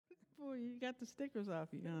before you got the stickers off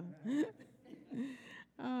you,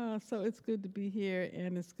 huh? So it's good to be here,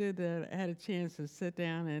 and it's good that I had a chance to sit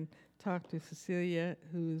down and talk to Cecilia,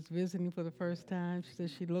 who's visiting for the first time. She said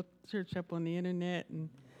she looked church up on the internet and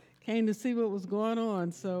came to see what was going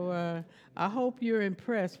on. So I hope you're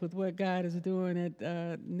impressed with what God is doing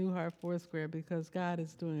at New Heart Foursquare, because God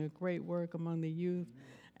is doing a great work among the youth.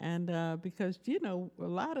 And because, a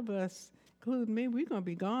lot of us, including me, we're going to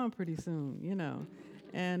be gone pretty soon.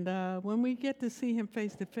 And when we get to see him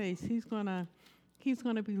face to face, he's gonna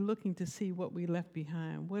be looking to see what we left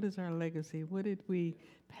behind. What is our legacy? What did we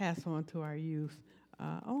pass on to our youth?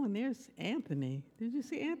 Oh, and there's Anthony. Did you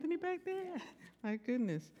see Anthony back there? My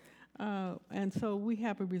goodness. And so we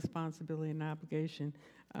have a responsibility and obligation.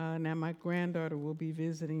 Now, my granddaughter will be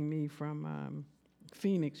visiting me from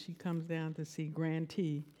Phoenix. She comes down to see Grand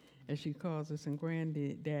T, as she calls us, and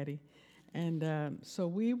Granddaddy. And so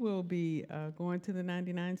we will be going to the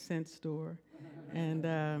 99-cent store,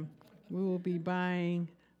 and we will be buying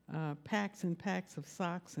packs and packs of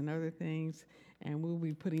socks and other things, and we'll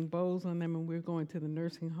be putting bows on them, and we're going to the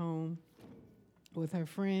nursing home with her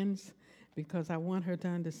friends, because I want her to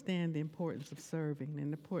understand the importance of serving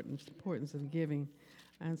and the importance of giving.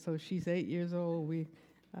 And so she's 8 years old.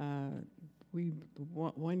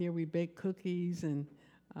 One year we baked cookies, and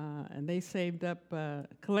they saved up,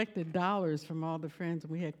 collected dollars from all the friends,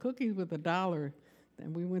 and we had cookies with $1.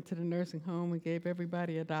 And we went to the nursing home. We gave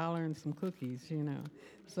everybody $1 and some cookies.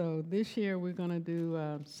 So this year we're going to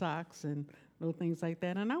do socks and little things like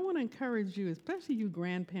that. And I want to encourage you, especially you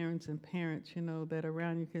grandparents and parents, that are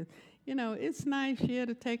around you, because, it's nice,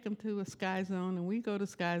 to take them to a Sky Zone, and we go to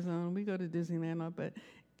Sky Zone, we go to Disneyland, but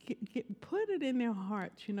put it in their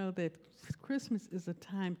hearts, that Christmas is a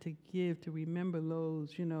time to give, to remember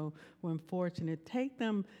those, who are unfortunate. Take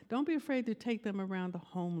them, don't be afraid to take them around the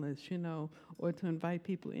homeless, or to invite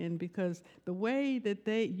people in, because the way that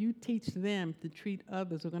you teach them to treat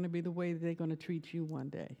others are going to be the way that they're going to treat you one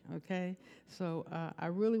day, okay? So I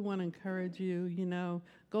really want to encourage you,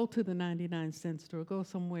 go to the 99-cent store, go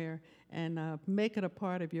somewhere, and make it a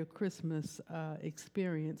part of your Christmas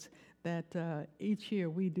experience, that each year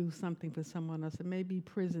we do something for someone else. It may be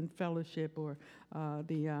prison fellowship, or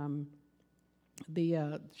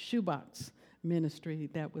the shoebox ministry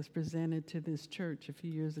that was presented to this church a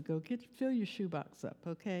few years ago. Fill your shoebox up,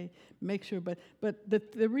 okay? Make sure. But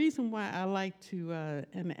the reason why I like to,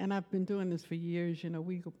 and I've been doing this for years.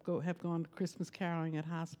 We have gone to Christmas caroling at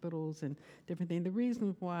hospitals and different things. The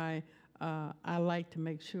reason why I like to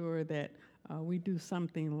make sure that we do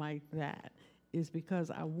something like that is because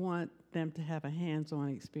I want them to have a hands-on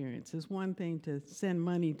experience. It's one thing to send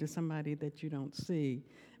money to somebody that you don't see,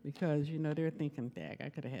 because, they're thinking, dag, I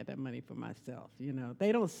could have had that money for myself.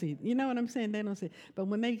 They don't see, you know what I'm saying? They don't see. But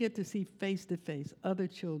when they get to see face-to-face other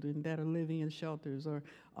children that are living in shelters, or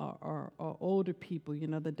older people,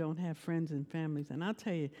 that don't have friends and families. And I'll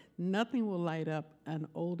tell you, nothing will light up an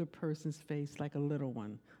older person's face like a little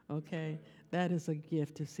one, okay? That is a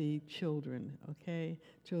gift, to see children, okay?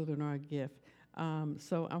 Children are a gift.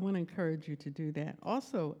 So I want to encourage you to do that.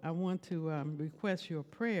 Also, I want to request your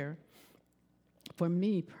prayer for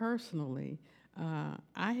me personally.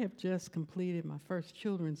 I have just completed my first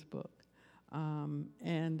children's book,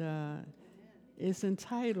 and it's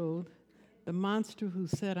entitled "The Monster Who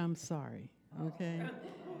Said I'm Sorry." Okay,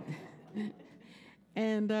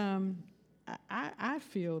 and I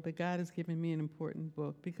feel that God has given me an important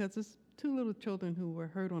book, because it's two little children who were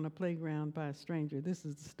hurt on a playground by a stranger. This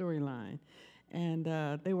is the storyline. And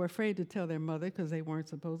they were afraid to tell their mother, because they weren't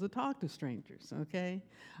supposed to talk to strangers, okay?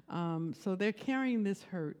 So they're carrying this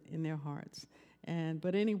hurt in their hearts.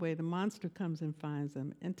 But anyway, the monster comes and finds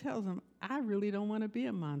them and tells them, I really don't want to be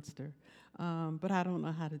a monster, but I don't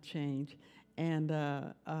know how to change. And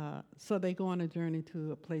so they go on a journey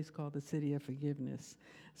to a place called the City of Forgiveness.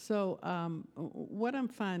 So what I'm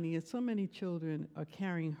finding is so many children are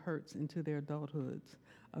carrying hurts into their adulthoods,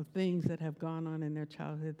 of things that have gone on in their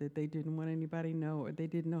childhood that they didn't want anybody to know, or they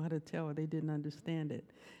didn't know how to tell, or they didn't understand it.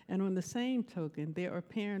 And on the same token, there are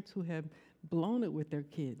parents who have blown it with their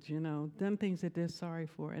kids, done things that they're sorry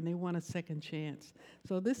for, and they want a second chance.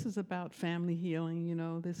 So this is about family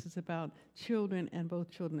healing, this is about children, and both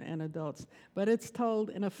children and adults. But it's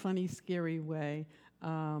told in a funny, scary way.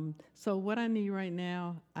 So what I need right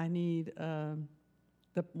now, I need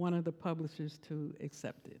one of the publishers to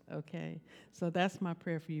accept it, okay? So that's my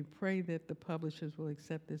prayer for you. Pray that the publishers will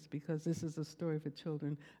accept this, because this is a story for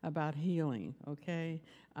children about healing, okay?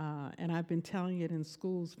 And I've been telling it in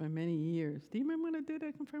schools for many years. Do you remember when I did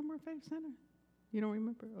at Confirm Word Faith Center? You don't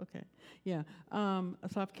remember? Okay. Yeah.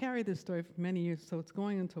 So I've carried this story for many years, so it's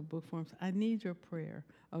going into a book form. So I need your prayer,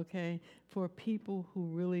 okay, for people who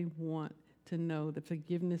really want to know that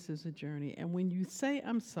forgiveness is a journey. And when you say,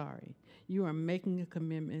 I'm sorry, you are making a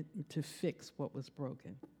commitment to fix what was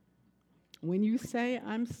broken. When you say,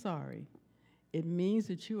 I'm sorry, it means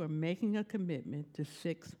that you are making a commitment to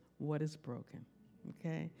fix what is broken.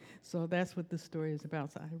 Okay? So that's what this story is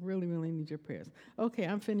about. So I really, really need your prayers. Okay,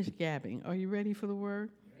 I'm finished gabbing. Are you ready for the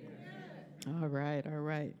word? Yes. All right, all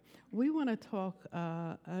right. We want to talk,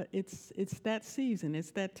 it's that season,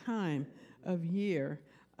 it's that time of year,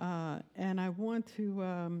 and I want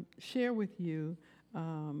to share with you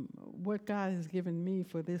what God has given me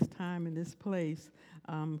for this time and this place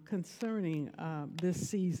concerning this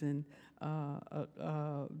season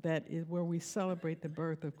that is where we celebrate the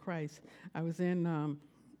birth of Christ. I was in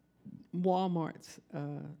Walmart's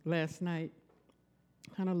last night,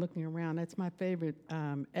 kind of looking around. That's my favorite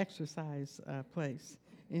exercise place,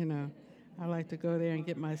 you know. I like to go there and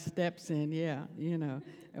get my steps in, yeah, you know,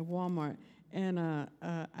 at Walmart. And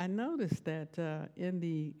I noticed that in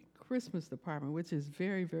the Christmas department, which is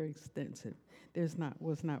very, very extensive,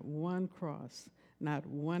 was not one cross, not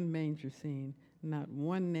one manger scene, not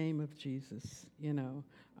one name of Jesus, you know,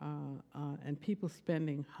 and people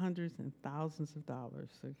spending hundreds and thousands of dollars,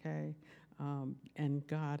 okay? And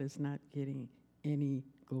God is not getting any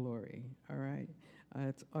glory, all right?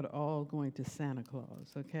 It's all going to Santa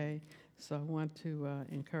Claus, okay? So I want to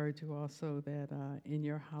encourage you also that in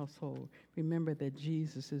your household, remember that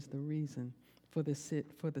Jesus is the reason for the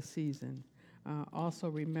season. Also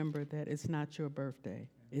remember that it's not your birthday,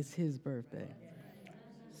 it's his birthday.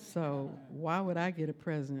 So why would I get a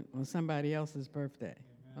present on somebody else's birthday?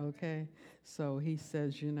 Okay? So he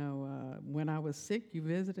says, you know, when I was sick, you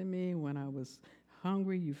visited me. When I was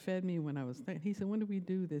hungry, you fed me. When I was he said, when do we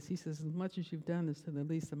do this? He says, as much as you've done this to the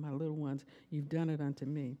least of my little ones, you've done it unto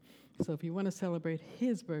me. So if you want to celebrate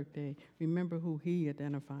his birthday, remember who he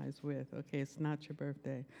identifies with. Okay, it's not your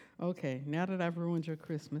birthday. Okay, now that I've ruined your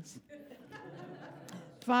Christmas.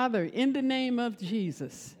 Father, in the name of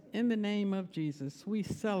Jesus, we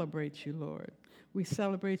celebrate you, Lord. We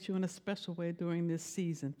celebrate you in a special way during this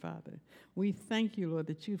season, Father. We thank you, Lord,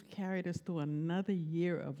 that you've carried us through another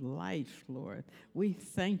year of life, Lord. We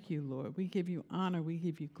thank you, Lord. We give you honor. We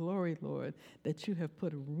give you glory, Lord, that you have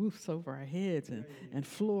put roofs over our heads and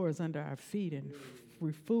floors under our feet and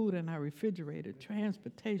food in our refrigerator,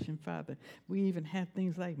 transportation, Father. We even have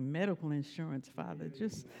things like medical insurance, Father.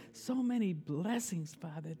 Just so many blessings,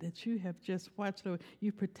 Father, that you have just watched over.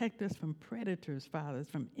 You protect us from predators, Father,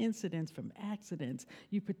 from incidents, from accidents.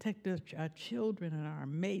 You protect us, our children and our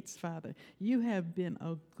mates, Father. You have been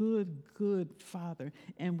a good, good Father,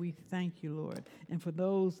 and we thank you, Lord. And for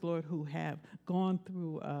those, Lord, who have gone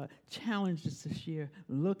through challenges this year,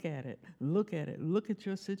 look at it, look at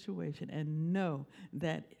your situation, and know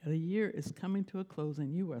that the year is coming to a close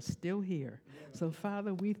and you are still here. So,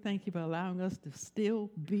 Father, we thank you for allowing us to still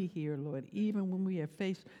be here, Lord, even when we have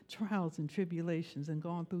faced trials and tribulations and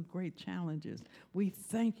gone through great challenges. We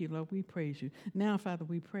thank you, Lord. We praise you. Now, Father,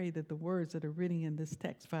 we pray that the words that are written in this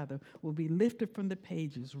text, Father, will be lifted from the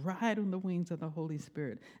pages, ride on the wings of the Holy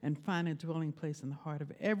Spirit, and find a dwelling place in the heart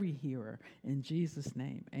of every hearer. In Jesus'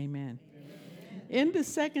 name, amen. In the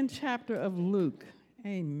second chapter of Luke,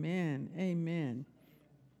 amen.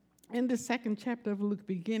 In the second chapter of Luke,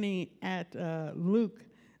 beginning at Luke,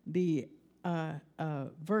 the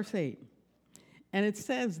verse 8, and it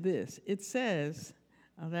says this. It says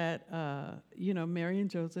that, Mary and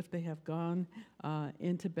Joseph, they have gone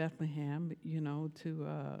into Bethlehem,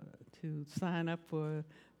 to sign up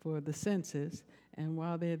for the census. And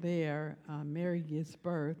while they're there, Mary gives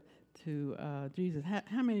birth to Jesus.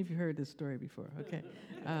 How many of you heard this story before? Okay.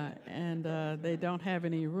 And they don't have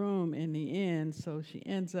any room in the inn, so she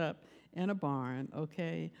ends up in a barn,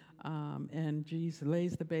 okay? And Jesus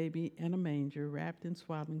lays the baby in a manger, wrapped in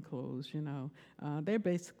swaddling clothes, They're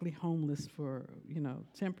basically homeless for,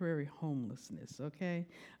 temporary homelessness, okay?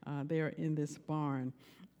 They're in this barn.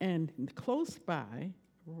 And close by,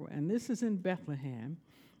 and this is in Bethlehem,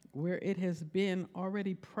 where it has been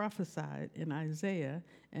already prophesied in Isaiah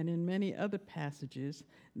and in many other passages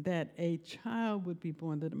that a child would be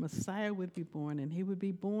born, that a Messiah would be born, and he would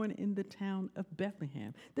be born in the town of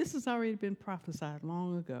Bethlehem. This has already been prophesied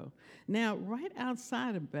long ago. Now, right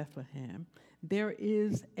outside of Bethlehem, there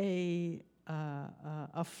is a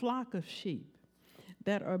flock of sheep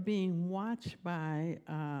that are being watched by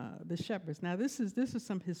the shepherds. Now, this is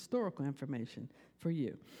some historical information for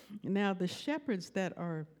you. Now, the shepherds that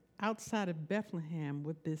are outside of Bethlehem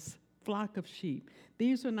with this flock of sheep.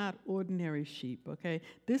 These are not ordinary sheep, okay?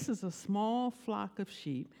 This is a small flock of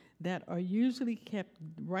sheep that are usually kept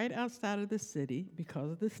right outside of the city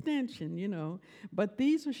because of the stench, and but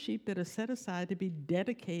these are sheep that are set aside to be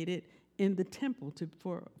dedicated in the temple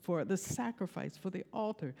for the sacrifice, for the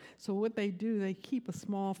altar. So what they do, they keep a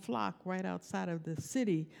small flock right outside of the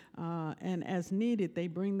city, and as needed, they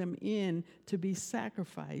bring them in to be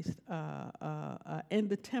sacrificed in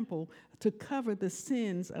the temple to cover the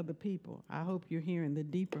sins of the people. I hope you're hearing the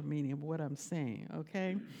deeper meaning of what I'm saying,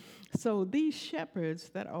 okay? So these shepherds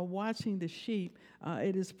that are watching the sheep,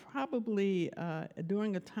 it is probably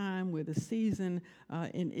during a time where the season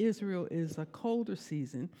in Israel is a colder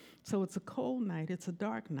season. So it's a cold night, it's a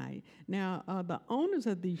dark night. Now, the owners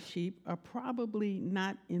of these sheep are probably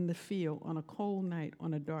not in the field on a cold night,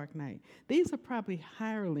 on a dark night. These are probably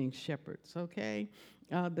hireling shepherds, okay?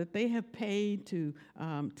 That they have paid to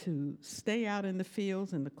stay out in the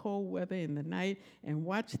fields in the cold weather in the night and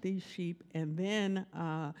watch these sheep. And then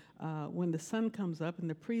when the sun comes up and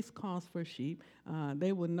the priest calls for sheep,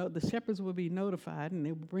 the shepherds will be notified, and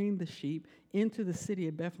they will bring the sheep into the city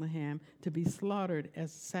of Bethlehem to be slaughtered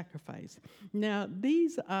as a sacrifice. Now,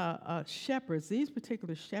 these shepherds, these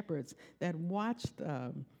particular shepherds that watched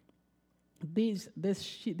these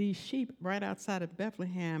sheep right outside of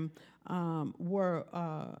Bethlehem were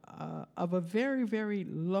of a very, very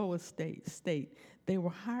low state. They were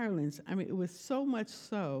hirelings. I mean, it was so much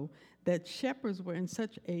so that shepherds were in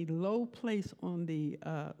such a low place on the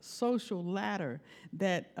social ladder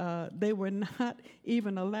that they were not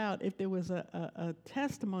even allowed, if there was a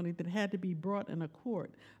testimony that had to be brought in a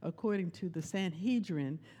court, according to the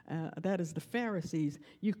Sanhedrin, that is the Pharisees,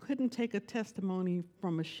 you couldn't take a testimony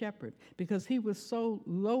from a shepherd because he was so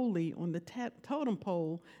lowly on the totem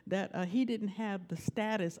pole that he didn't have the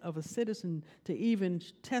status of a citizen to even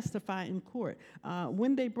testify in court.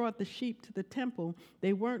 When they brought the sheep to the temple,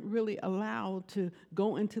 they weren't really allowed to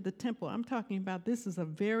go into the temple. I'm talking about this is a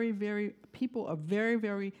very, very, people of very,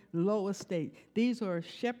 very low estate. These are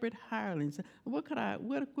shepherd hirelings. What could I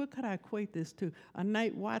equate this to? A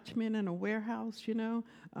night watchman in a warehouse,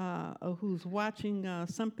 who's watching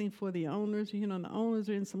something for the owners. The owners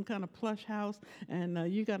are in some kind of plush house, and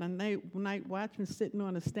you got a night watchman sitting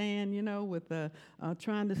on a stand, with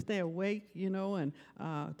trying to stay awake, and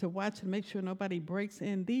to watch and make sure nobody breaks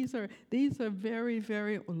in. These are very,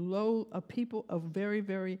 very low people of very,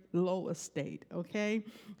 very low estate. Okay,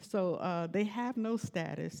 so they have no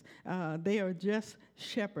status. They are just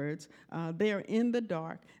shepherds. They are in the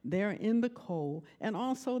dark. They are in the cold, and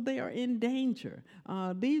also they are in danger.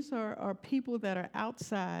 These are people that are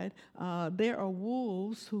outside. There are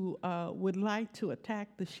wolves who would like to attack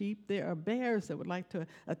the sheep. There are bears that would like to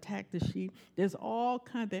attack the sheep. There's all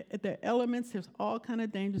kind of the elements. There's all kind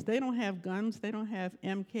of dangers. They don't have guns. They don't have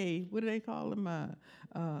MK. What do they call them?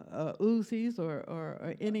 Uzis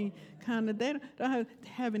or any kind of. They don't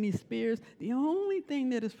have any spears. The only thing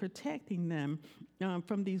that is protecting them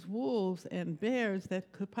from these wolves and bears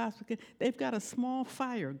that could possibly, they've got a small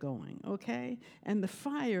fire going, okay? And the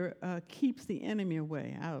fire keeps the enemy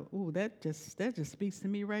away. That just speaks to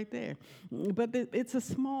me right there. But it's a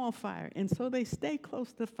small fire, and so they stay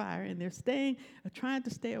close to the fire, and they're trying to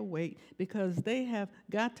stay awake because they have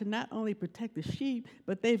got to not only protect the sheep,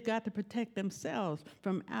 but they've got to protect themselves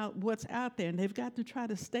from what's out there, and they've got to try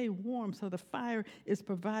to stay warm. So the fire is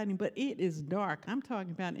providing, but it is dark. I'm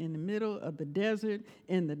talking about in the middle of the desert,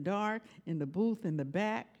 in the dark, in the booth, in the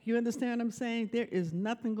back. You understand what I'm saying? There is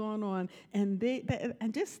nothing going on. And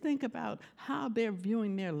and just think about how they're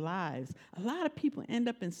viewing their lives. A lot of people end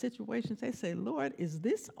up in situations, they say, Lord, is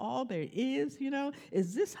this all there is?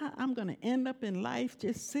 Is this how I'm going to end up in life,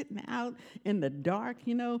 just sitting out in the dark,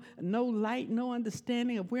 no light, no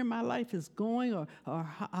understanding of where my life is going or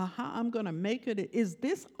how I'm going to make it? Is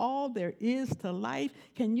this all there is to life?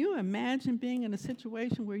 Can you imagine being in a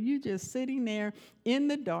situation where you're just sitting there in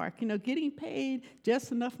the dark, getting paid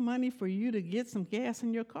just enough money for you to get some gas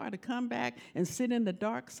in your car to come back and sit in the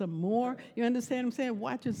dark some more? You understand what I'm saying?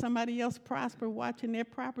 Watching somebody else prosper, watching their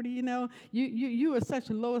property, you are such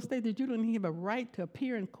a low estate that you don't even have a right to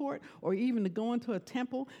appear in court or even to go into a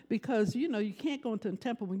temple because, you can't go into a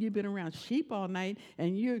temple when you've been around sheep all night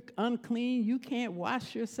and you're unclean. You can't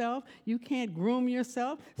wash yourself. You can't groom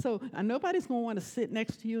yourself. So nobody's going to want to sit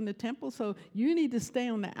next to you in the temple. So you need to stay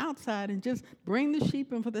on the outside and just bring the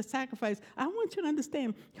sheep in for the sacrifice. I want you to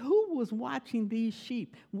understand who was watching these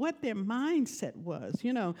sheep, what their mindset was.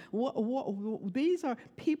 You know, these are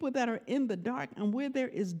people that are in the dark, and where there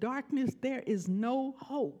is darkness, there is no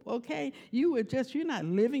hope, okay? You're not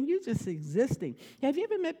living, you're just existing. Have you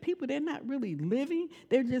ever met people, they're not really living,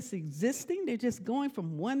 they're just existing, they're just going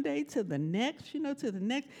from one day to the next, to the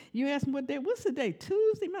next. You ask them what's the day?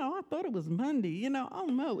 Tuesday? No, I thought it was Monday, oh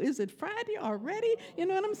no, is it Friday already? You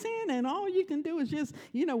know what I'm saying? And all you can do is just,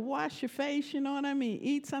 wash your face, you know what I mean?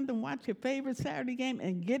 Eat something, watch your favorite Saturday game,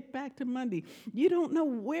 and get back to Monday. You don't know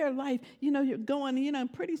where life, you're going,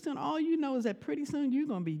 and pretty soon, all you know is that pretty soon you're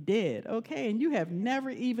going to be dead, okay? And you have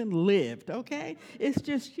never even lived, okay? It's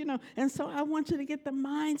just, and so I want you to get the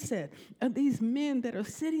mindset of these men that are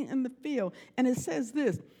sitting in the field. And it says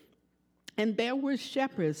this, and there were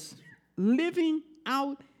shepherds living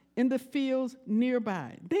out in the fields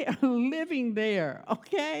nearby. They are living there,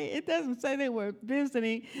 okay? It doesn't say they were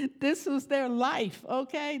visiting. This was their life,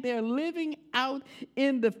 okay? They're living out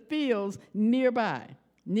in the fields nearby.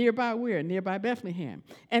 Nearby where? Nearby Bethlehem.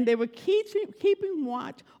 And they were keeping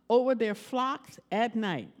watch over their flocks at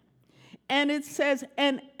night. And it says,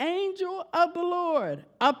 an angel of the Lord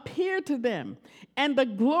appeared to them, and the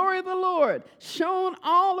glory of the Lord shone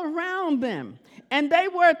all around them, and they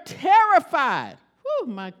were terrified. Oh,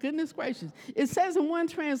 my goodness gracious. It says in one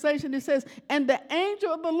translation, it says, and the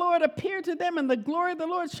angel of the Lord appeared to them, and the glory of the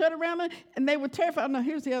Lord shone around them, and they were terrified. No,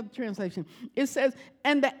 here's the other translation. It says,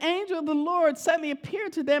 and the angel of the Lord suddenly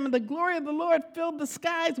appeared to them, and the glory of the Lord filled the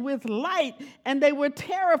skies with light, and they were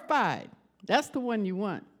terrified. That's the one you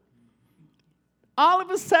want. All of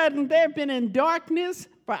a sudden, they've been in darkness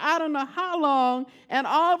for I don't know how long, and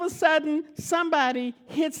all of a sudden, somebody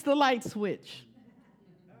hits the light switch.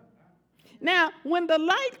 Now, when the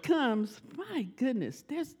light comes, my goodness,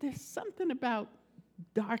 there's something about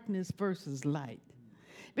darkness versus light.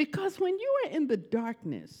 Because when you are in the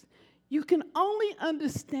darkness, you can only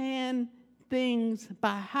understand things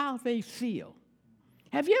by how they feel.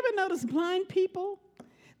 Have you ever noticed blind people?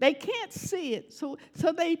 They can't see it, so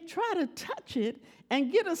they try to touch it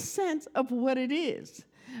and get a sense of what it is.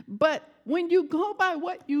 But when you go by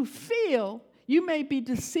what you feel, you may be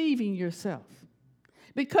deceiving yourself.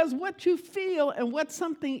 Because what you feel and what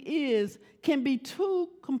something is can be two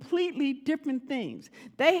completely different things.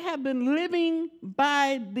 They have been living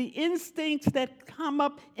by the instincts that come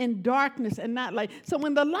up in darkness and not light. So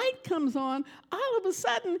when the light comes on, all of a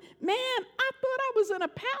sudden, man, I thought I was in a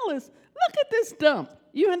palace. Look at this dump.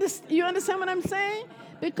 You understand what I'm saying?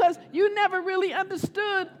 Because you never really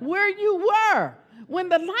understood where you were. When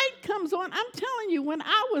the light comes on, I'm telling you, when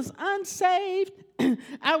I was unsaved,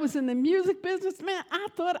 I was in the music business, man, I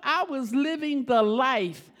thought I was living the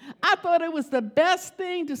life. I thought it was the best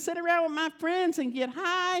thing to sit around with my friends and get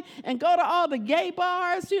high and go to all the gay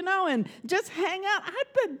bars, and just hang out. I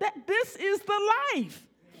thought that this is the life.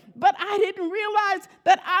 But I didn't realize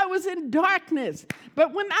that I was in darkness.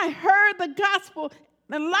 But when I heard the gospel,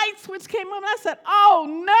 the light switch came on, I said, oh,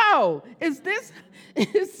 no, you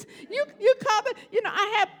call it,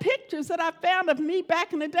 I have pictures that I found of me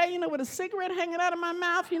back in the day, with a cigarette hanging out of my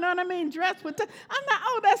mouth, you know what I mean, dressed with, I'm not,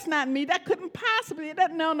 oh, that's not me, that couldn't possibly,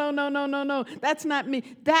 no, that's not me.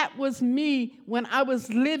 That was me when I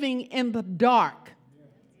was living in the dark.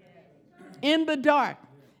 In the dark.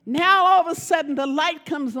 Now, all of a sudden, the light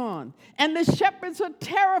comes on, and the shepherds are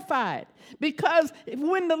terrified because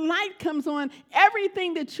when the light comes on,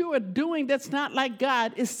 everything that you are doing that's not like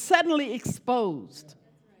God is suddenly exposed.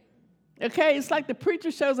 Okay? It's like the preacher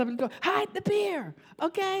shows up and goes, hide the beer,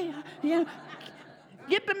 okay?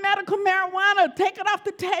 Get the medical marijuana, take it off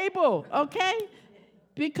the table, okay?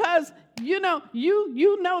 Because you know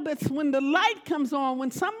that when the light comes on,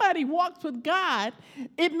 when somebody walks with God,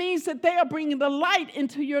 it means that they are bringing the light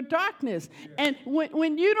into your darkness. And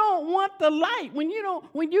when you don't want the light, when you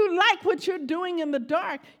like what you're doing in the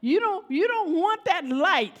dark, you don't want that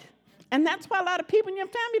light. And that's why a lot of people in your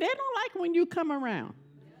family, they don't like when you come around.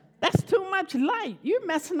 That's too much light. You're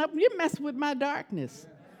messing with my darkness.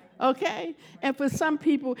 Okay? And for some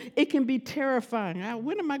people, it can be terrifying.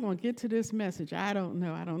 When am I going to get to this message? I don't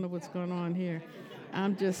know. I don't know what's going on here.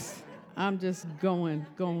 I'm just going.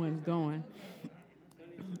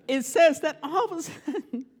 It says that all of a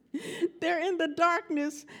sudden, they're in the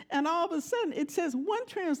darkness, and all of a sudden, it says, one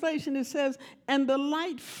translation, it says, and the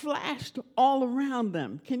light flashed all around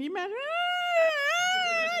them. Can you imagine?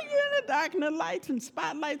 You're in the dark, and the lights and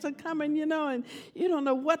spotlights are coming, and you don't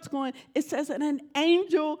know what's going on. It says, and an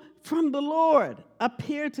angel from the Lord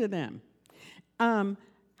appeared to them. How many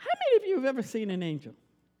of you have ever seen an angel?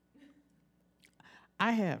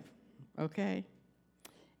 I have, okay?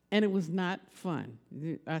 And it was not fun.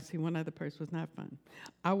 I see one other person was not fun.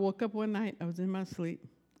 I woke up one night, I was in my sleep,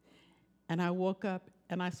 and I woke up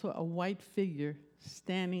and I saw a white figure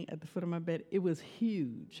standing at the foot of my bed. It was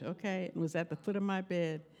huge, okay? It was at the foot of my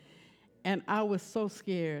bed. And I was so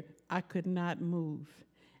scared, I could not move.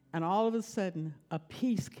 And all of a sudden, a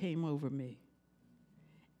peace came over me.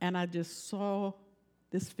 And I just saw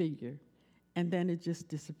this figure, and then it just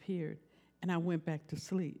disappeared. And I went back to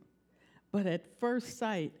sleep. But at first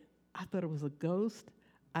sight, I thought it was a ghost.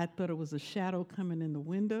 I thought it was a shadow coming in the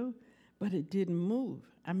window, but it didn't move.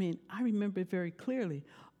 I mean, I remember it very clearly.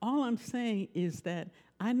 All I'm saying is that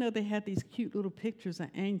I know they had these cute little pictures of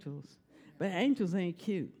angels, but angels ain't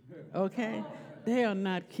cute, okay? They are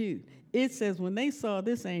not cute. It says when they saw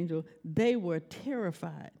this angel, they were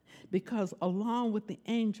terrified because along with the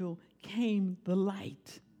angel came the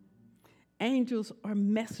light. Angels are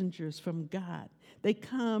messengers from God. They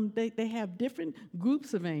come, they have different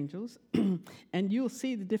groups of angels, and you'll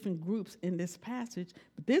see the different groups in this passage.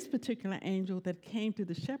 But this particular angel that came to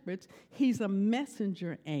the shepherds, he's a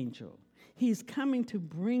messenger angel. He's coming to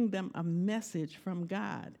bring them a message from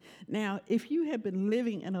God. Now, if you have been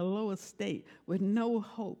living in a lower state with no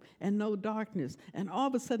hope and no darkness, and all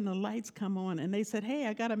of a sudden the lights come on and they said, hey,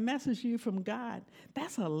 I got a message to you from God,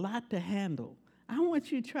 that's a lot to handle. I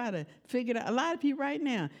want you to try to figure it out. A lot of you right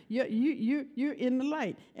now, you're in the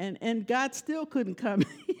light, and God still couldn't come.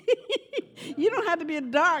 You don't have to be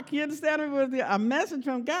dark. You understand? It was a message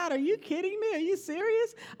from God. Are you kidding me? Are you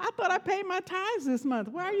serious? I thought I paid my tithes this month.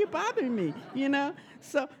 Why are you bothering me? You know?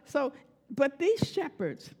 But these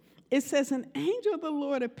shepherds, it says, an angel of the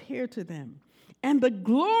Lord appeared to them, and the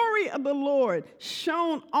glory of the Lord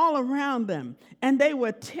shone all around them, and they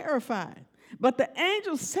were terrified. But the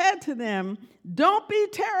angel said to them, don't be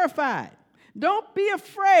terrified. Don't be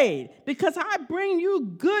afraid, because I bring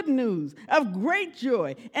you good news of great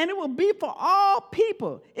joy, and it will be for all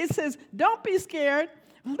people. It says, don't be scared.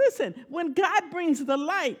 Listen, when God brings the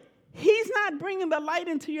light, he's not bringing the light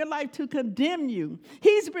into your life to condemn you.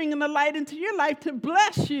 He's bringing the light into your life to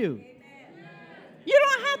bless you. You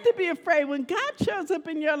don't have to be afraid. When God shows up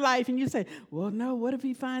in your life and you say, well, no, what if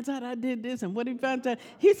he finds out I did this? And what if he finds out?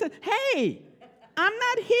 He said, hey, I'm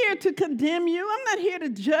not here to condemn you. I'm not here to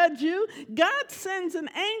judge you. God sends an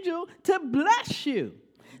angel to bless you,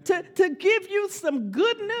 to give you some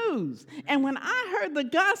good news. And when I heard the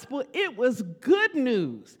gospel, it was good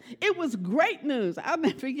news. It was great news. I'll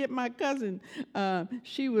never forget my cousin.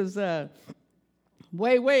 She was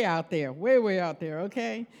way out there,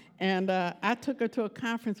 okay? And I took her to a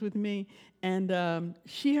conference with me, and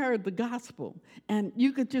she heard the gospel. And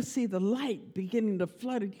you could just see the light beginning to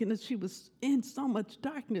flood. You know, she was in so much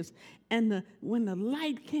darkness. And when the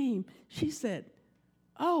light came, she said,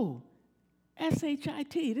 oh,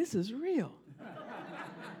 S-H-I-T, this is real.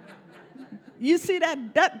 You see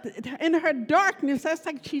that in her darkness, that's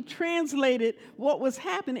like she translated what was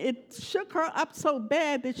happening. It shook her up so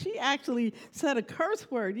bad that she actually said a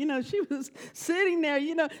curse word. You know, she was sitting there,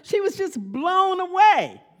 you know, she was just blown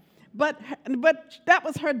away. But that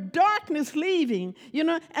was her darkness leaving, you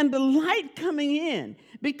know, and the light coming in,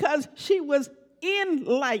 because she was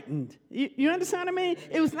enlightened. You understand what I mean?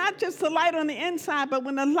 It was not just the light on the inside, but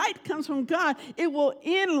when the light comes from God, it will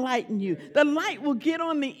enlighten you. The light will get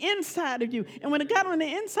on the inside of you. And when it got on the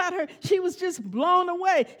inside of her, she was just blown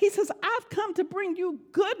away. He says, I've come to bring you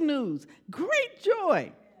good news, great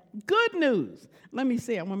joy, good news. Let me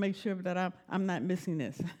see. I want to make sure that I'm not missing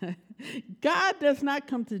this. God does not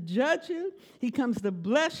come to judge you. He comes to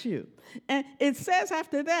bless you. And it says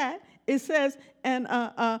after that, it says, and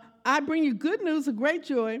I bring you good news of great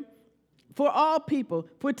joy for all people.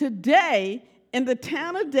 For today, in the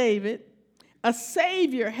town of David, a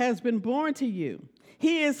Savior has been born to you.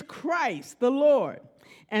 He is Christ the Lord.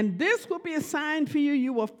 And this will be a sign for you.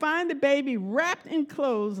 You will find the baby wrapped in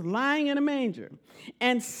clothes, lying in a manger.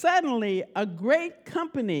 And suddenly, a great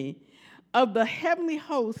company of the heavenly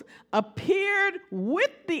host appeared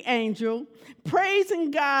with the angel, praising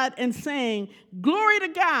God and saying, glory to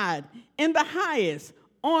God in the highest,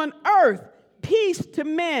 on earth, peace to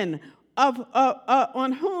men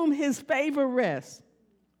on whom his favor rests.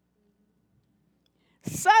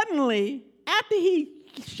 Suddenly, after he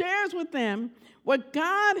shares with them what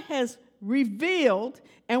God has revealed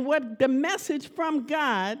and what the message from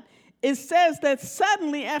God, it says that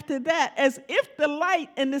suddenly after that, as if the light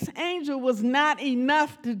and this angel was not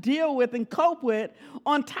enough to deal with and cope with,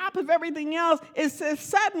 on top of everything else, it says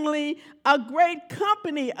suddenly a great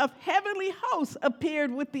company of heavenly hosts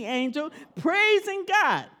appeared with the angel, praising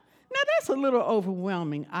God. Now that's a little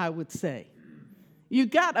overwhelming, I would say. You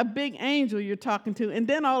got a big angel you're talking to, and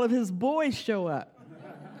then all of his boys show up.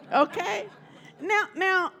 Okay?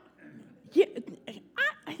 Now, yeah,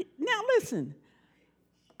 now listen.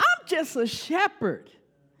 I'm just a shepherd.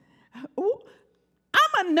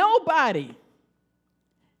 I'm a nobody.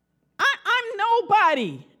 I'm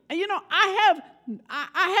nobody. You know, I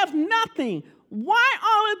have nothing. Why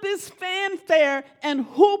all of this fanfare and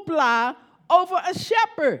hoopla over a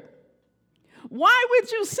shepherd? Why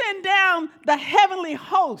would you send down the heavenly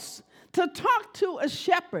hosts to talk to a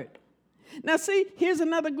shepherd? Now, see, here's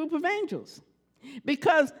another group of angels.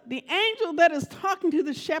 Because the angel that is talking to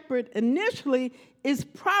the shepherd initially is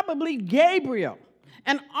probably Gabriel,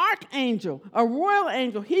 an archangel, a royal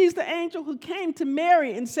angel. He's the angel who came to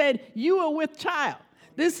Mary and said, "You are with child."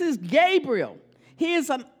 This is Gabriel. He is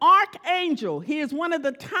an archangel. He is one of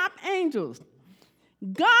the top angels.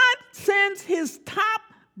 God sends his top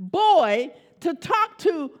boy to talk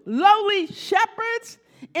to lowly shepherds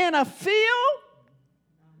in a field.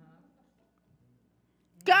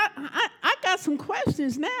 God, I got some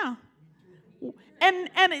questions now. And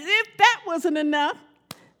if that wasn't enough,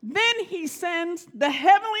 then he sends the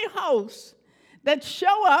heavenly hosts that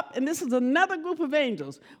show up, and this is another group of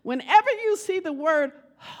angels. Whenever you see the word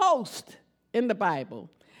host in the Bible,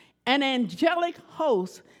 an angelic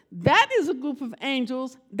host, that is a group of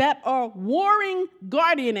angels that are warring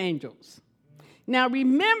guardian angels. Now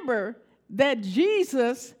remember that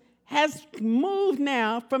Jesus has moved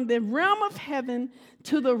now from the realm of heaven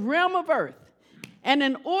to the realm of earth. And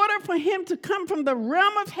in order for him to come from the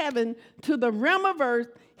realm of heaven to the realm of earth,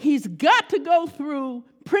 he's got to go through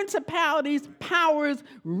principalities, powers,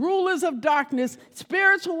 rulers of darkness,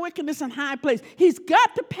 spiritual wickedness in high place. He's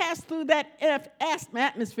got to pass through that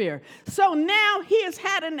atmosphere. So now he has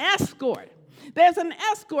had an escort. There's an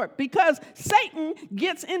escort because Satan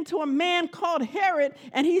gets into a man called Herod,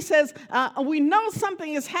 and he says, we know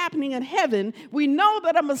something is happening in heaven. We know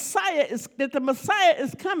that the Messiah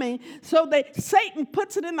is coming. So Satan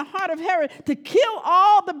puts it in the heart of Herod to kill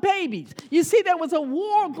all the babies. You see, there was a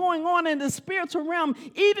war going on in the spiritual realm,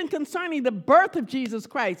 even concerning the birth of Jesus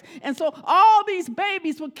Christ. And so all these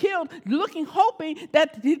babies were killed, hoping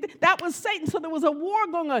that was Satan. So there was a war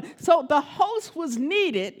going on. So the host was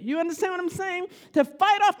needed. You understand what I'm saying? To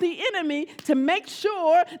fight off the enemy, to make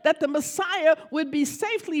sure that the Messiah would be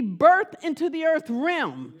safely birthed into the earth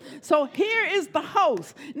realm. So here is the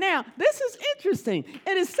host. Now, this is interesting.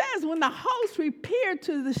 And it says when the host appeared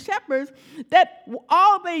to the shepherds, that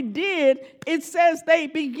all they did, it says they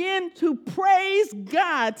began to praise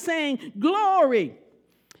God, saying, "Glory."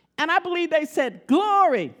 And I believe they said,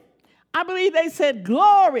 "Glory." I believe they said,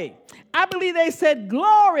 "Glory." I believe they said,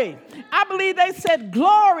 "Glory." I believe they said,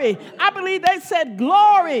 "Glory." I believe they said,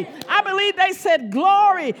 "Glory." I believe they said,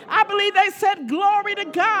 "Glory." I believe they said, "Glory to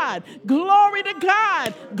God. Glory to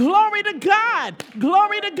God. Glory to God.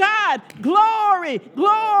 Glory to God. Glory,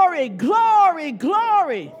 glory, glory,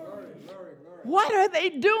 glory." What are they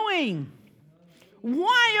doing?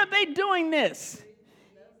 Why are they doing this?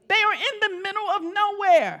 They are in the middle of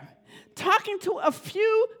nowhere, talking to a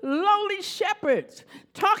few lowly shepherds,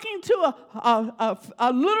 talking to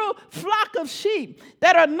a little flock of sheep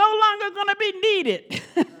that are no longer going to be needed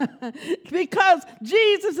because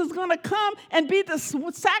Jesus is going to come and be the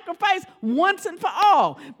sacrifice once and for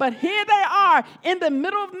all. But here they are in the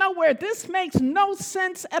middle of nowhere. This makes no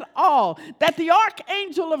sense at all, that the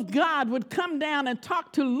archangel of God would come down and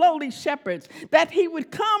talk to lowly shepherds, that he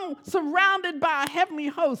would come surrounded by a heavenly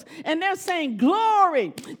host, and they're saying,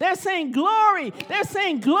 "Glory." They're saying, "Glory." They're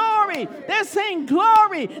saying, "Glory." They're saying,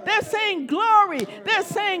 "Glory." They're saying, "Glory." They're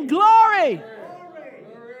saying, "Glory."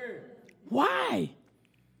 Why?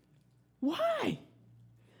 Why?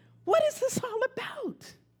 What is this all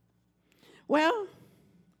about? Well,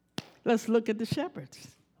 let's look at the shepherds.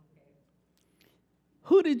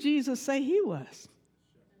 Who did Jesus say he was?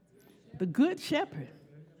 The good shepherd.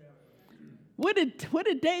 What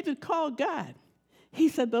did David call God? He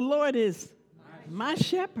said, "The Lord is my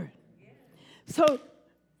shepherd." So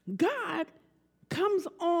God comes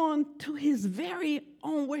on to his very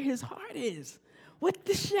own, where his heart is, with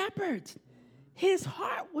the shepherds. His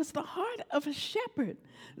heart was the heart of a shepherd,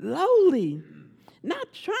 lowly,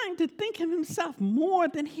 not trying to think of himself more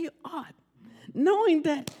than he ought, knowing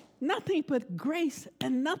that nothing but grace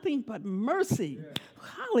and nothing but mercy.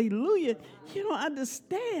 Hallelujah. You don't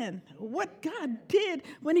understand what God did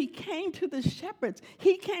when he came to the shepherds.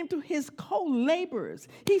 He came to his co-laborers.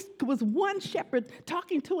 He was one shepherd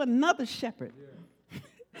talking to another shepherd.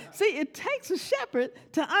 See, it takes a shepherd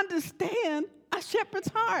to understand a shepherd's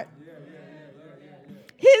heart.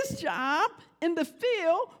 His job in the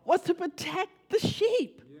field was to protect the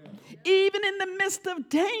sheep. Even in the midst of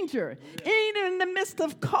danger, even in the midst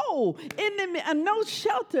of cold, no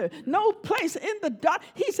shelter, no place in the dark.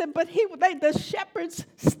 He said, but the shepherds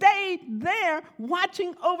stayed there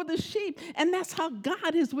watching over the sheep. And that's how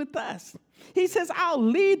God is with us. He says, I'll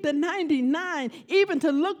lead the 99 even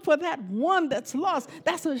to look for that one that's lost.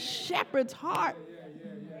 That's a shepherd's heart.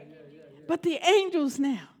 But the angels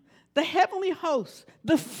now, the heavenly hosts,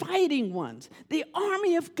 the fighting ones, the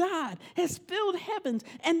army of God has filled heavens,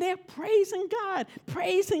 and they're praising God,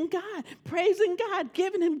 praising God, praising God,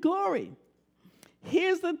 giving him glory.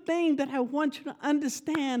 Here's the thing that I want you to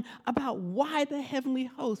understand about why the heavenly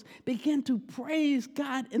hosts began to praise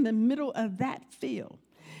God in the middle of that field.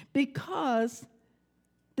 Because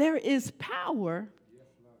there is power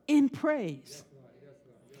in praise.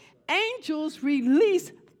 Angels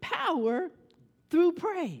release power through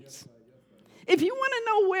praise. If you want to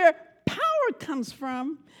know where power comes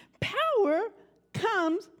from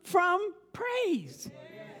praise.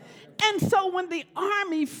 And so when the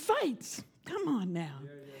army fights, come on now,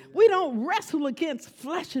 we don't wrestle against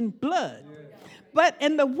flesh and blood.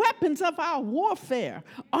 And the weapons of our warfare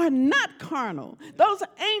are not carnal. Those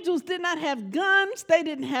angels did not have guns. They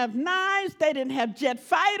didn't have knives. They didn't have jet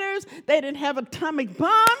fighters. They didn't have atomic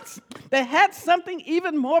bombs. They had something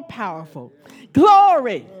even more powerful.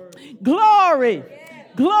 Glory, glory,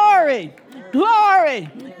 glory, glory,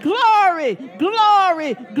 glory,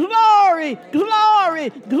 glory, glory, glory,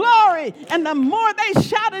 glory. And the more they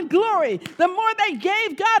shouted glory, the more they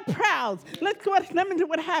gave God praise. Let me do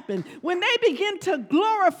what happened. When they began to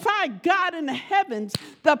glorify God in the heavens,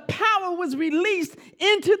 the power was released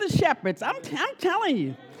into the shepherds. I'm telling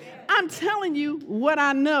you. I'm telling you what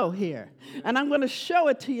I know here, and I'm going to show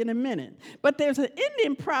it to you in a minute. But there's an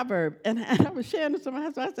Indian proverb, and I was sharing this with my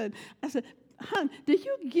husband. I said, hon, do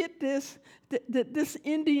you get this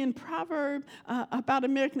Indian proverb about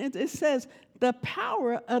American? It says, the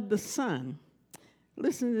power of the sun.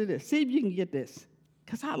 Listen to this. See if you can get this.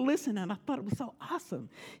 Because I listened, and I thought it was so awesome.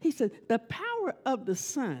 He said, the power of the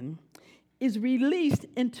sun is released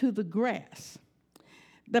into the grass.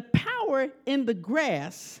 The power in the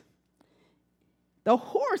grass, the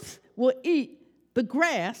horse will eat the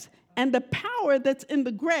grass, and the power that's in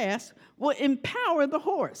the grass will empower the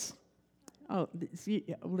horse. Oh, see,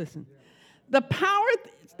 listen. The power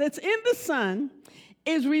that's in the sun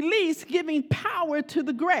is released, giving power to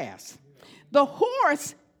the grass. The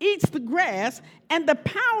horse eats the grass, and the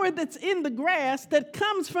power that's in the grass that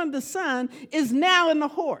comes from the sun is now in the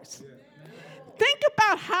horse. Think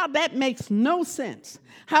about how that makes no sense.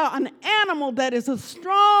 How an animal that is as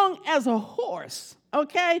strong as a horse,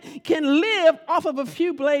 okay, can live off of a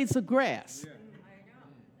few blades of grass.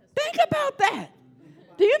 Think about that.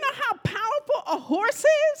 Do you know how powerful a horse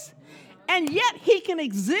is? And yet he can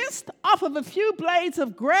exist off of a few blades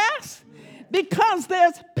of grass because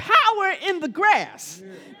there's power in the grass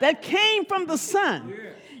that came from the sun.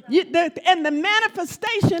 And the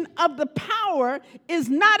manifestation of the power is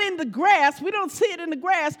not in the grass. We don't see it in the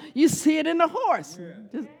grass. You see it in the horse.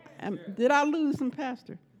 Did I lose him,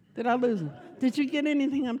 Pastor? Did I lose him? Did you get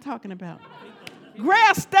anything I'm talking about?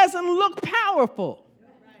 Grass doesn't look powerful.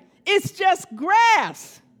 It's just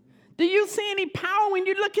grass. Do you see any power when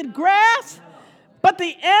you look at grass? But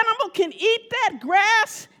the animal can eat that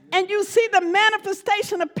grass, and you see the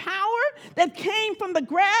manifestation of power that came from the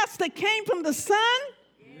grass, that came from the sun.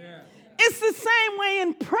 It's the same way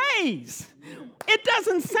in praise. It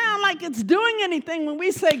doesn't sound like it's doing anything when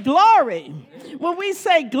we say glory. When we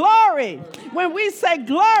say glory, when we say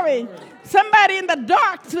glory, somebody in the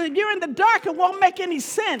dark, so you're in the dark, it won't make any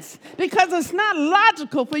sense because it's not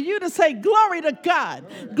logical for you to say glory to God,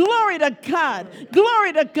 glory to God,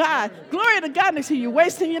 glory to God, glory to God. They say you're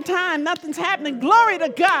wasting your time, nothing's happening. Glory to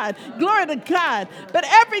God, glory to God. But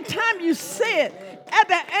every time you say it, and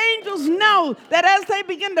the angels know that as they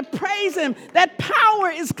begin to praise him, that power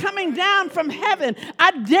is coming down from heaven.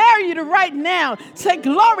 I dare you to right now say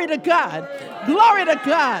glory to God, glory to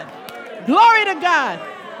God, glory to God.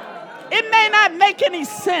 It may not make any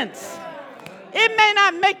sense. It may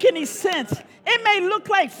not make any sense. It may look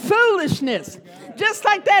like foolishness. Just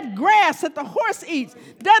like that grass that the horse eats.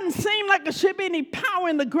 Doesn't seem like there should be any power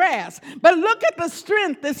in the grass. But look at the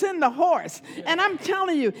strength that's in the horse. And I'm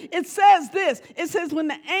telling you, it says this. It says when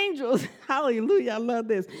the angels, hallelujah, I love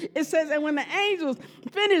this. It says, and when the angels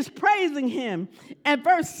finished praising him, and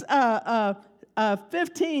verse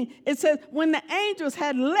 15, it says, when the angels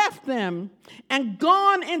had left them and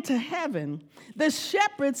gone into heaven, the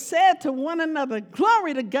shepherds said to one another,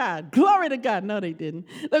 glory to God, glory to God. No, they didn't.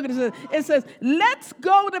 Look at it. It says, let's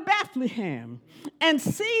go to Bethlehem and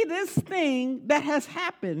see this thing that has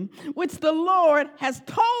happened, which the Lord has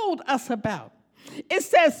told us about. It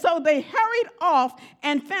says, so they hurried off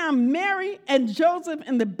and found Mary and Joseph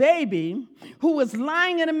and the baby who was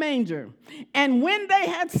lying in a manger. And when they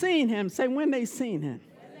had seen him, say when they seen him,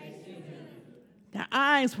 their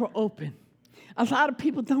eyes were open. A lot of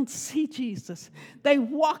people don't see Jesus. They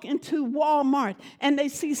walk into Walmart and they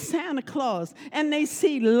see Santa Claus and they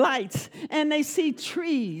see lights and they see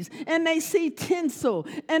trees and they see tinsel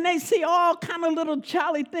and they see all kind of little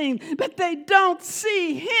jolly things, but they don't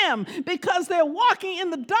see him because they're walking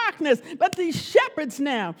in the darkness. But these shepherds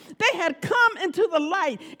now, they had come into the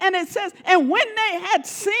light, and it says, and when they had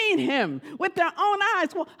seen him with their own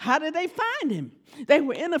eyes, well, how did they find him? They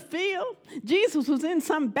were in a field. Jesus was in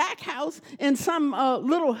some back house, in some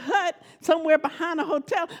little hut somewhere behind a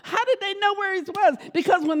hotel. How did they know where he was?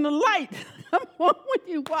 Because when the light, when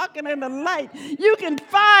you're walking in the light, you can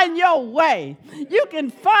find your way. You can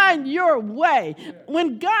find your way.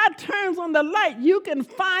 When God turns on the light, you can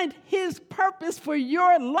find his purpose for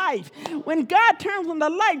your life. When God turns on the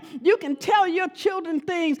light, you can tell your children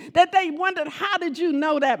things that they wondered, how did you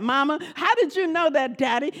know that, mama? How did you know that,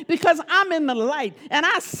 daddy? Because I'm in the light. And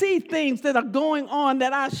I see things that are going on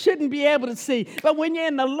that I shouldn't be able to see. But when you're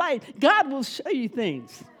in the light, God will show you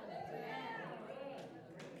things.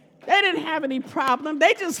 They didn't have any problem.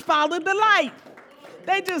 They just followed the light.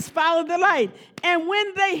 They just followed the light. And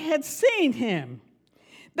when they had seen him,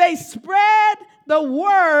 they spread the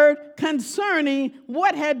word concerning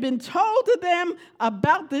what had been told to them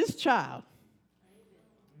about this child.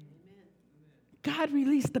 God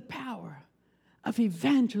released the power of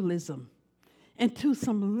evangelism into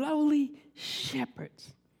some lowly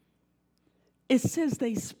shepherds. It says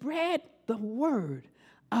they spread the word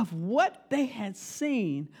of what they had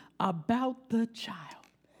seen about the child.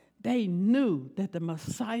 They knew that the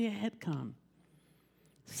Messiah had come.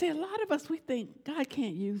 See, a lot of us, we think, God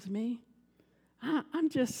can't use me. I'm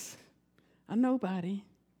just a nobody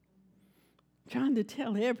trying to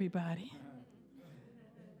tell everybody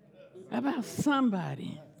about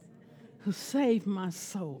somebody who saved my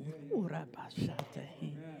soul.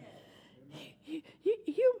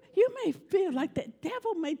 You may feel like the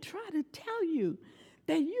devil may try to tell you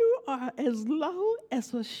that you are as low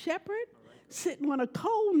as a shepherd sitting on a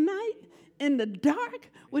cold night in the dark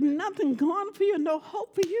with nothing going for you, no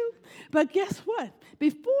hope for you. But guess what?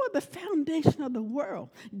 Before the foundation of the world,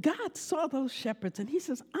 God saw those shepherds and he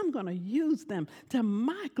says, I'm going to use them to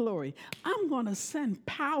my glory. I'm going to send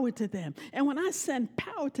power to them. And when I send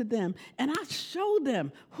power to them and I show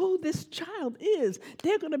them who this child is,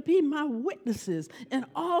 they're going to be my witnesses in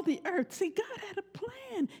all the earth. See, God had a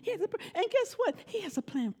plan. And guess what? He has a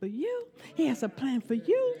plan for you. He has a plan for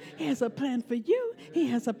you. He has a plan for you. He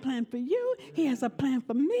has a plan for you. He has a plan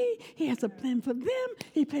for me. He has a plan for them.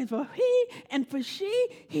 He plans for he and for she.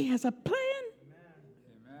 He has a plan.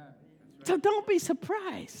 Amen. So don't be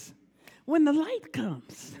surprised when the light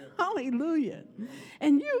comes. Hallelujah.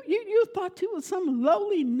 And you thought you were some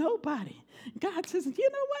lowly nobody. God says, you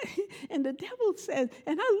know what? And the devil says,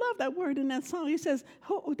 and I love that word in that song. He says,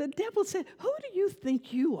 the devil said, who do you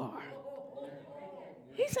think you are?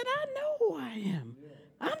 He said, I know who I am.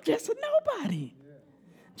 I'm just a nobody.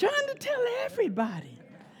 Trying to tell everybody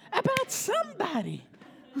about somebody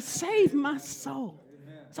who saved my soul.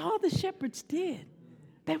 That's all the shepherds did.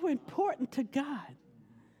 They were important to God.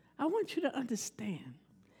 I want you to understand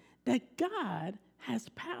that God has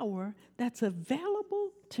power that's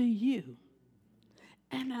available to you.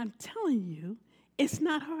 And I'm telling you, it's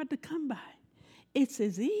not hard to come by. It's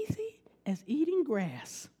as easy as eating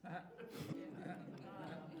grass.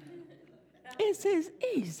 It's as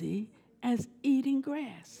easy as eating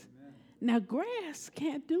grass. Amen. Now, grass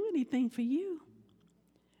can't do anything for you,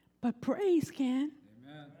 but praise can.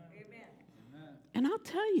 Amen. Amen. And I'll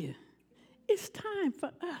tell you, it's time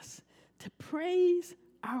for us to praise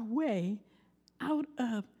our way out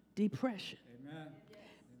of depression. Amen.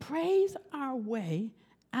 Praise our way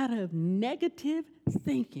out of negative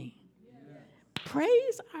thinking. Yeah.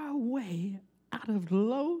 Praise our way out of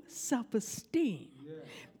low self-esteem. Yeah.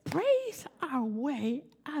 Praise our way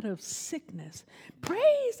out of sickness.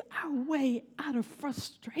 Praise our way out of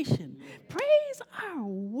frustration. Praise our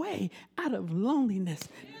way out of loneliness.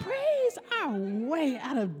 Praise Praise our way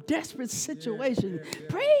out of desperate situations.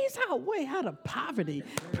 Praise our way out of poverty.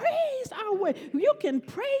 Praise our way. You can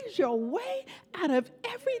praise your way out of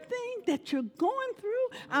everything that you're going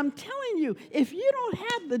through. I'm telling you, if you don't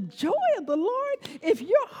have the joy of the Lord, if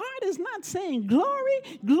your heart is not saying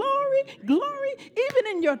glory, glory, glory, even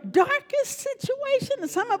in your darkest situation, and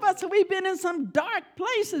some of us, we've been in some dark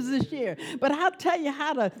places this year, but I'll tell you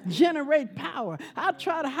how to generate power. I'll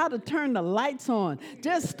try to how to turn the lights on.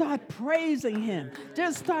 Just start praising him.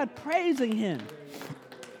 Just start praising him.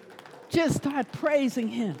 Just start praising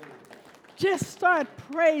him. Just start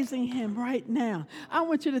praising him right now. I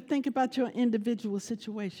want you to think about your individual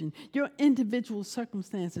situation, your individual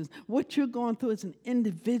circumstances, what you're going through as an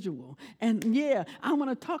individual. And yeah, I want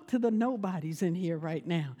to talk to the nobodies in here right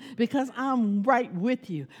now because I'm right with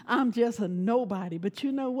you. I'm just a nobody. But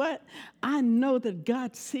you know what? I know that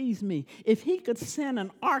God sees me. If he could send an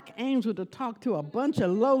archangel to talk to a bunch of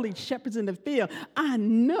lowly shepherds in the field, I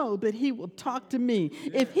know that he will talk to me.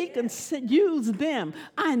 If he can use them,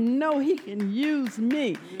 I know he can use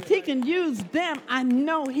me. He can use them. I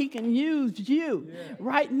know he can use you.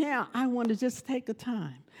 Right now, I want to just take a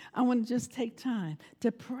time. I want to just take time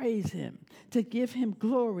to praise him, to give him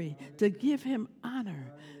glory, to give him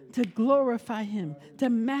honor, to glorify him, to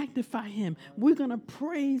magnify him. We're going to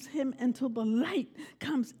praise him until the light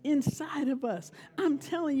comes inside of us. I'm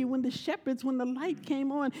telling you, when the light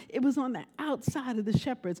came on, it was on the outside of the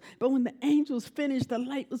shepherds. But when the angels finished, the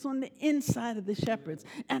light was on the inside of the shepherds.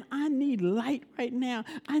 And I need light right now.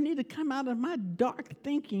 I need to come out of my dark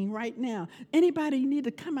thinking right now. Anybody need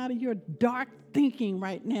to come out of your dark thinking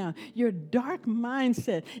right now, your dark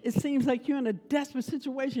mindset. It seems like you're in a desperate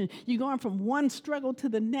situation. You're going from one struggle to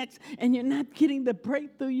the next, and you're not getting the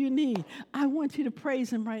breakthrough you need. I want you to praise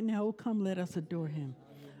him right now. Oh, come, let us adore him.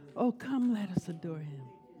 Oh, come, let us adore him.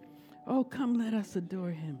 Oh, come, let us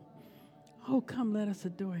adore him. Oh, come, let us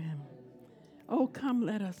adore him. Oh, come,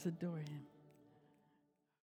 let us adore him.